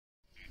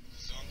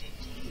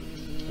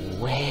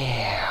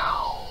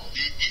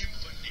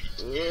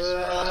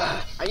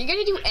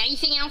gonna do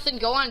anything else than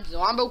go on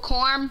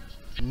Zomboclarm?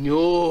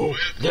 No,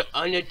 the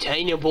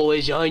unattainable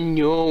is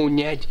unknown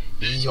at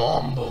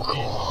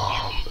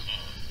Zomboclarm.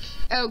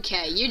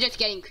 Okay, you're just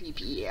getting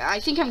creepy.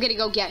 I think I'm gonna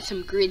go get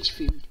some Grinch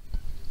food.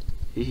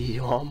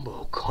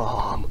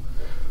 Zomboclarm.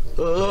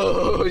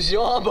 Oh,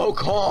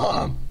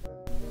 Zomboclarm.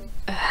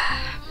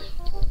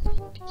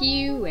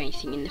 You,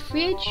 anything in the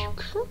fridge?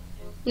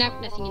 Nope,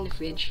 nothing in the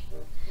fridge.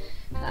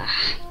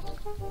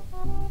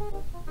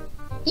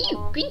 Ew,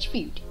 Grinch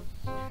food.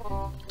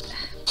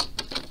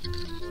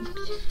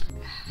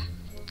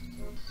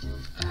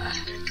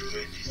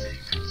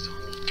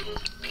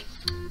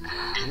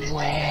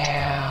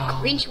 Wow.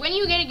 Grinch, when are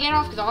you gonna get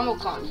off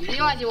Zomboclarm? You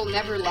realize it will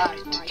never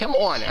last, right? Come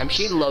on, I'm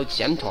sure it'll load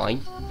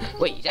sometime.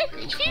 Wait, is that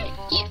Grinch food?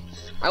 Yeah.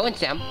 I want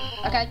some.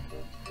 Okay.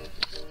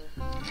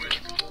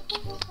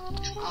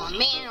 Oh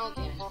man,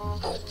 okay.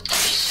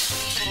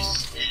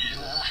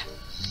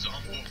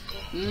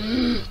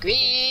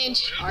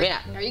 Grinch.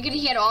 Are you gonna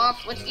head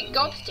off? Let's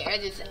go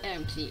upstairs. It's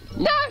empty.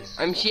 No,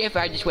 I'm sure if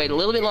I just wait a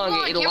little bit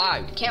longer, it'll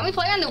load. Can't we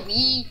play on the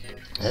Wii?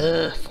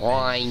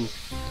 Fine.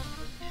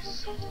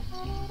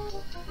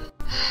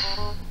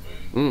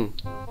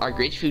 Our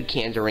Grinch food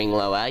cans are running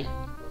low, eh?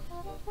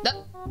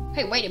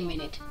 Hey, wait a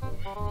minute.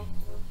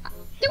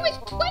 There was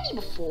plenty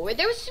before.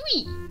 There was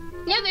 3.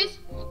 Now there's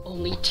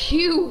only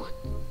 2.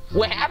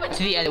 What happened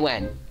to the other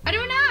one? I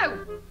don't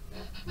know.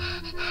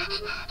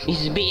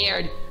 He's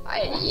weird.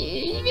 Very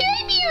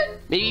weird.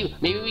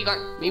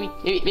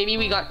 Maybe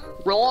we got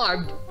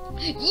robbed.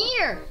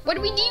 Yeah. What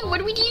do we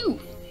do?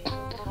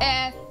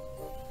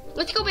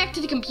 Let's go back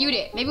to the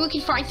computer. Maybe we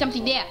can find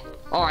something there.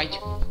 All right.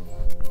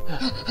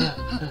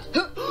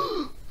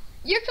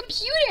 Your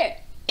computer.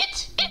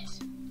 It's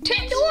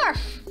turned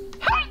off.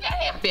 How did that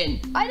happen?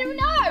 I don't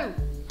know.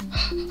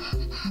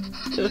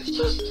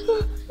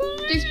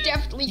 There's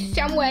definitely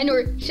someone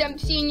or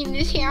something in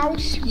this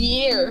house.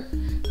 Yeah,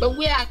 but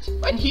what?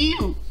 And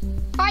who?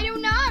 I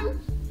don't know.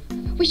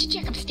 We should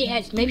check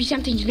upstairs. Maybe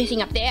something's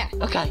missing up there.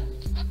 Okay.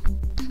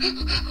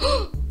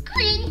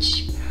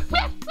 Grinch!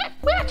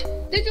 What?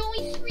 There's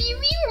only 3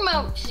 Wii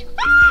remotes.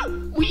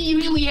 We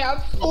usually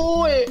have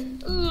 4.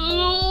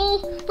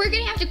 Oh, we're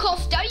gonna have to call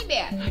Study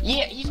Bear.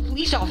 Yeah, he's a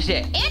police officer.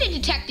 And a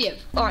detective.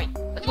 All right,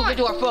 let's go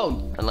to our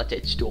phone. Unless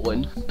it's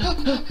stolen.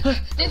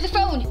 There's a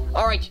phone.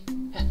 All right.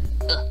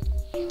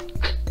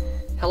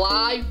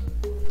 Hello?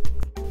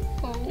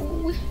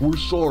 Oh. We're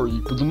sorry,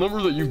 but the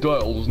number that you've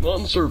dialed is not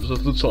in service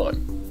at the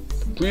time.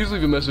 Please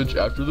leave a message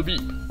after the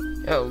beep.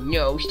 Oh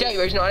no,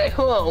 Cellular's not at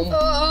home.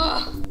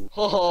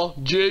 Haha,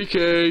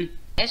 JK.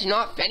 That's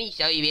not funny,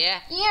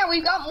 Cellular. Yeah,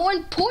 we've got more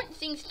important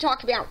things to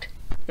talk about.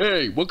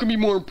 Hey, what can be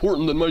more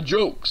important than my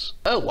jokes?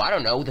 Oh, I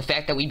don't know, the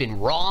fact that we've been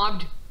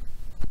robbed.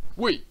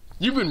 Wait,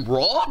 you've been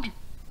robbed?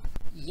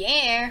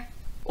 Yeah.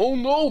 Oh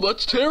no,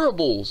 that's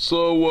terrible.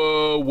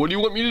 So, what do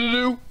you want me to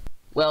do?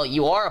 Well,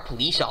 you are a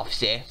police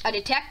officer. A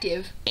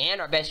detective. And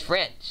our best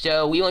friend,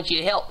 so we want you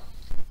to help.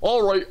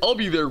 Alright, I'll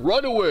be there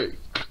right away.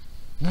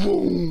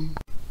 Boom.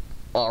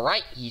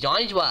 Alright, he's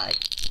on his way.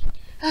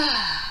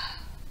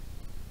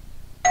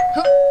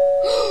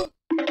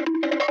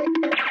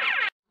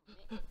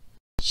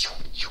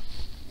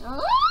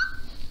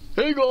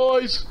 Hey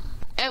guys!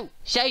 Oh,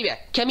 Cellular,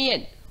 come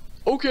in.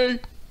 Okay.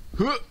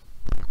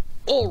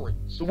 Alright,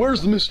 so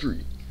where's the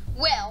mystery?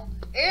 Well,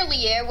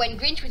 earlier when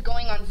Grinch was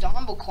going on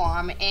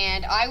Zomboclarm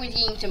and I was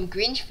eating some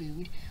Grinch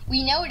food,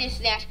 we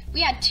noticed that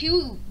we had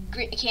 2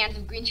 cans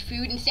of Grinch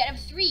food instead of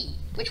 3,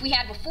 which we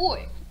had before.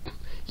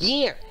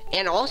 Yeah,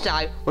 and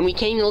also, when we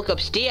came to look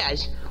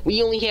upstairs,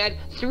 we only had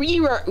 3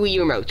 Wii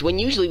remotes, when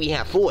usually we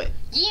have 4.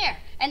 Yeah,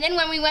 and then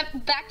when we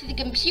went back to the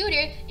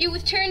computer, it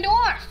was turned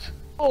off.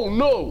 Oh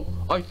no!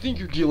 I think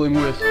you're dealing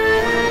with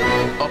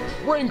a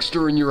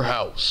prankster in your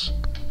house.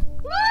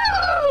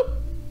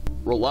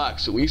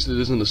 Relax, at least it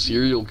isn't a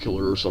serial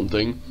killer or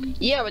something.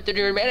 Yeah, but the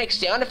dramatic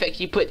sound effects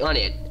you put on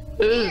it.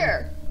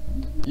 Here.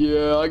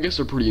 Yeah, I guess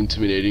they're pretty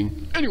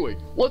intimidating. Anyway,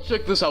 let's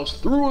check this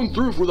house through and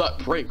through for that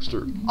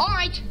prankster.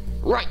 Alright.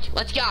 Right,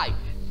 let's go.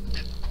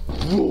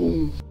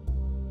 Boom.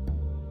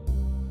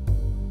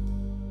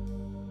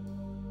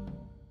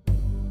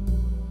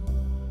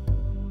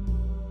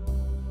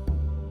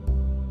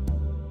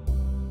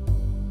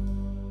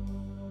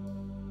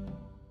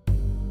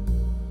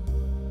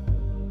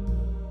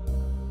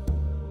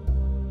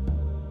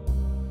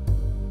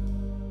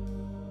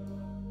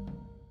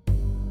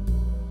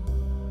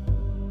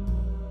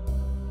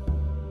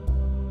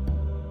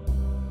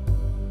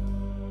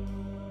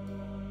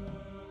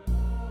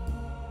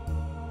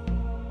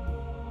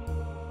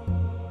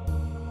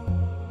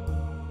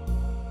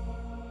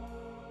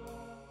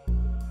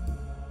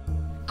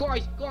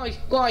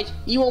 Guys,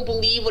 you won't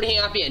believe what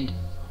happened.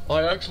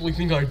 I actually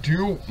think I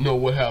do know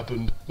what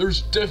happened.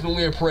 There's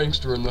definitely a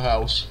prankster in the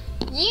house.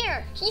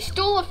 Yeah, he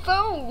stole a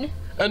phone.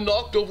 And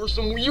knocked over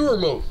some Wii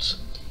remotes.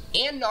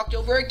 And knocked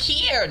over a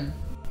can.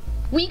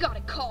 We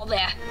gotta call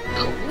the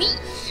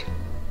police.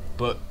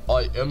 But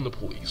I am the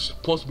police.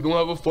 Plus, we don't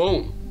have a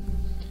phone.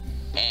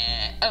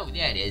 Oh,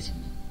 there it is.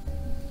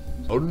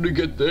 How did it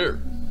get there?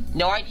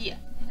 No idea.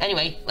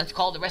 Anyway, let's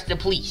call the rest of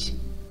the police.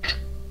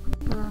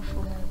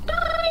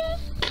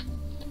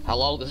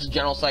 Hello, this is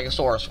General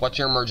Psychosaurus. What's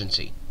your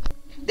emergency?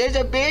 There's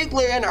a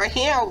burglar in our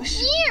house.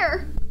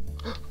 Here!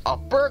 A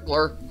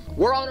burglar?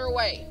 We're on our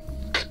way.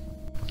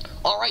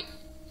 Alright.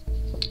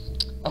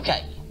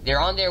 Okay, they're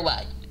on their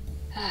way.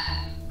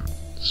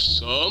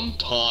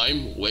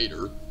 Sometime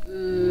later.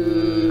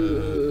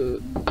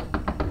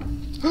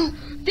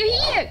 They're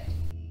here!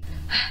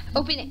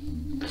 Open it.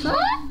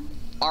 Huh?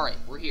 Alright,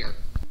 we're here.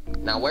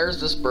 Now, where's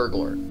this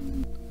burglar?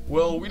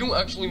 Well, we don't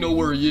actually know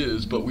where he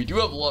is, but we do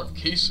have a lot of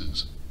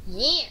cases.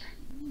 Yeah.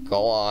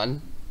 Go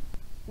on.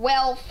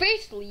 Well,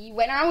 firstly,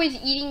 when I was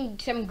eating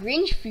some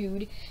Grinch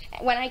food,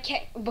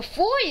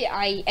 before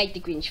I ate the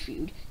Grinch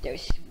food, there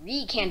was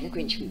 3 cans of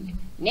Grinch food.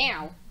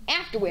 Now,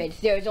 afterwards,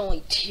 there was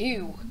only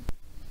 2.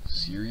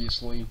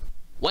 Seriously?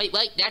 Wait,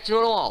 that's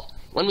not all.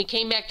 When we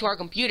came back to our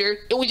computer,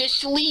 it was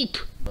asleep.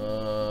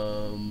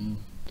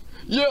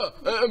 Yeah,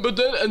 but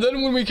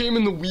then when we came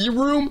in the Wii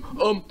room,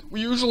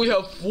 we usually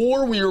have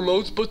 4 Wii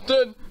remotes, but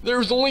then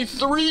there's only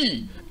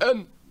 3,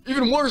 and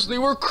even worse, they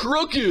were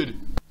crooked.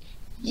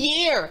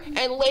 Yeah,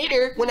 and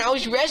later, when I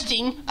was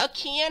resting, a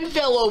can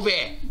fell over.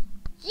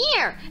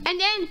 Yeah, and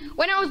then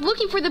when I was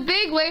looking for the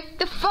burglar,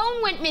 the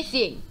phone went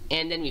missing.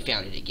 And then we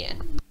found it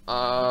again.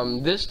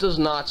 This does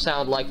not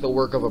sound like the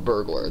work of a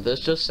burglar. This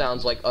just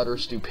sounds like utter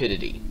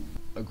stupidity.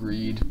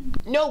 Agreed.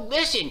 No,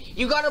 listen,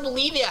 you gotta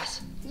believe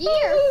us.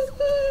 Yeah.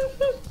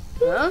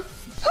 Huh?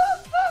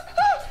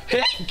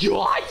 Hey,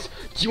 guys,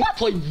 do you wanna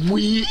play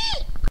Wii?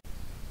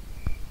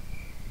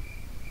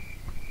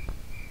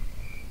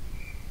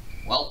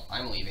 Well,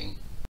 I'm leaving.